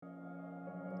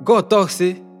God talk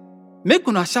say, make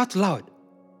una shout loud,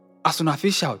 as una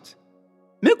fit shout.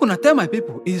 Make una tell my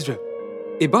people, Israel,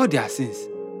 about their sins.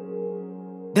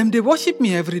 Dem dey worship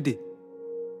me every day.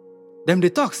 Dem dey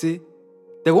talk say,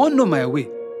 they wan know my way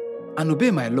and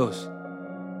obey my laws.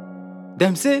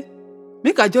 Dem say,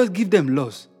 make I just give them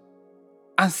laws,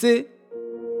 and say,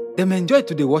 dem enjoy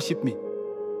to dey worship me.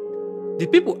 The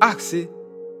people ask say,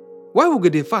 why we go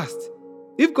dey fast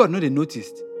if God no dey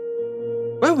notice?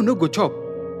 Why we no go chop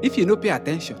if you no pay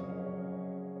attention?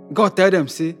 God tell them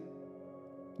say,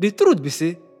 the truth be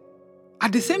say,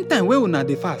 at the same time wey una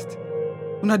dey fast,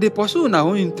 una dey pursue una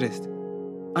own interest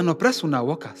and oppress una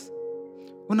workers.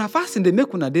 Una fasting dey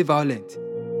make una dey violent,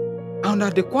 and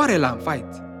una dey quarrel and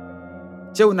fight.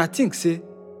 Shey una think say,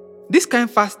 this kind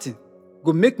fasting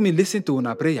go make me listen to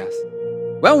una prayers?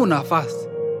 When una fast,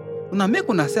 una make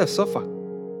una self suffer.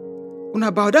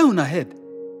 Una bow down una head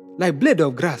like blade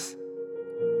of grass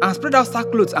and spread out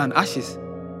sackcloth and ashes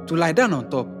to lie down on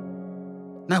top.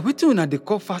 Na wetin una dey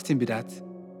call fasting be that?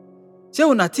 Shey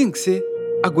una think say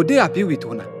I go dey happy with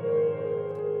una?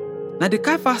 Na the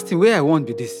kind fasting wey I want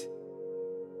be this.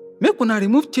 Make una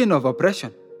remove chain of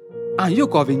oppression and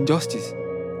yoke of injustice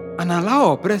and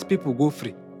allow oppressed people go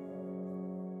free.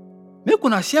 Make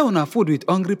una share una food with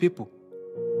hungry people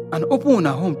and open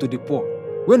una home to the poor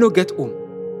wey no get home.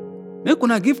 Make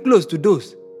una give clothes to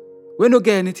those wey no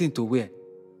get anything to wear,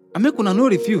 and make una no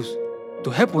refuse to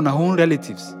help una own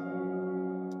relatives.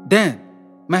 Then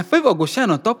my favor go shine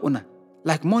on top una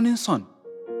like morning sun,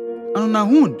 and una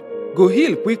wound go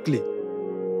heal quickly.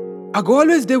 I go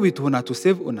always dey with una to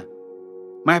save una.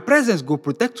 My presence go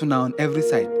protect una on every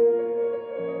side.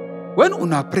 When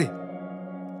una pray,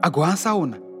 I go answer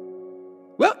una.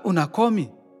 When una call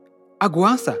me, I go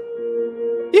answer.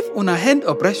 If una end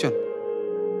oppression,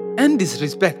 end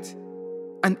disrespect,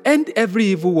 and end every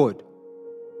evil word.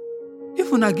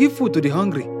 If una give food to the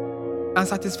hungry and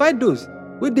satisfy those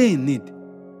wey dey in need,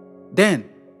 then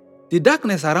the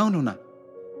darkness around una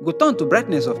go turn to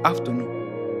brightness of afternoon.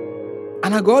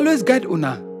 And I go always guide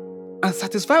una and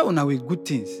satisfy una with good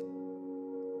things.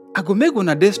 I go make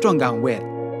una dey strong and well.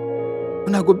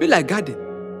 Una go be like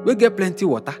garden wey get plenty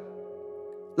water,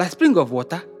 like spring of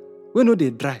water wey no dey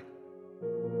dry.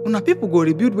 Una people go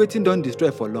rebuild wetin don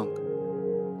destroy for long.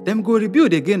 Dem go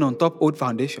rebuild again on top old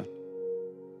foundation.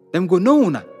 Dem go know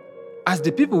una as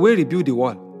the people wey rebuild the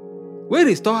wall, wey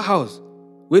restore house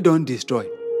wey don destroy.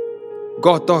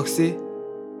 God talk say,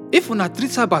 if una treat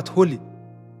Sabbath holy,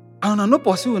 and una no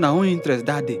pursue una own interest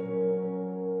that day,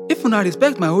 if una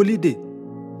respect my holy day,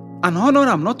 and honor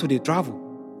am not to dey travel,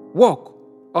 work,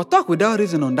 or talk without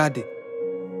reason on that day,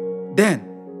 then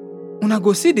una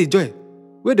go see the joy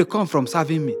wey dey come from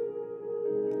serving me.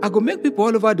 I go make people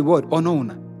all over the world honor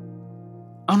una,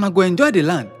 and una go enjoy the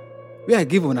land wey I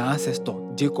give una ancestor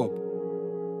Jacob.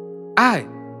 I,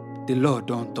 the Lord,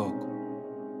 don talk.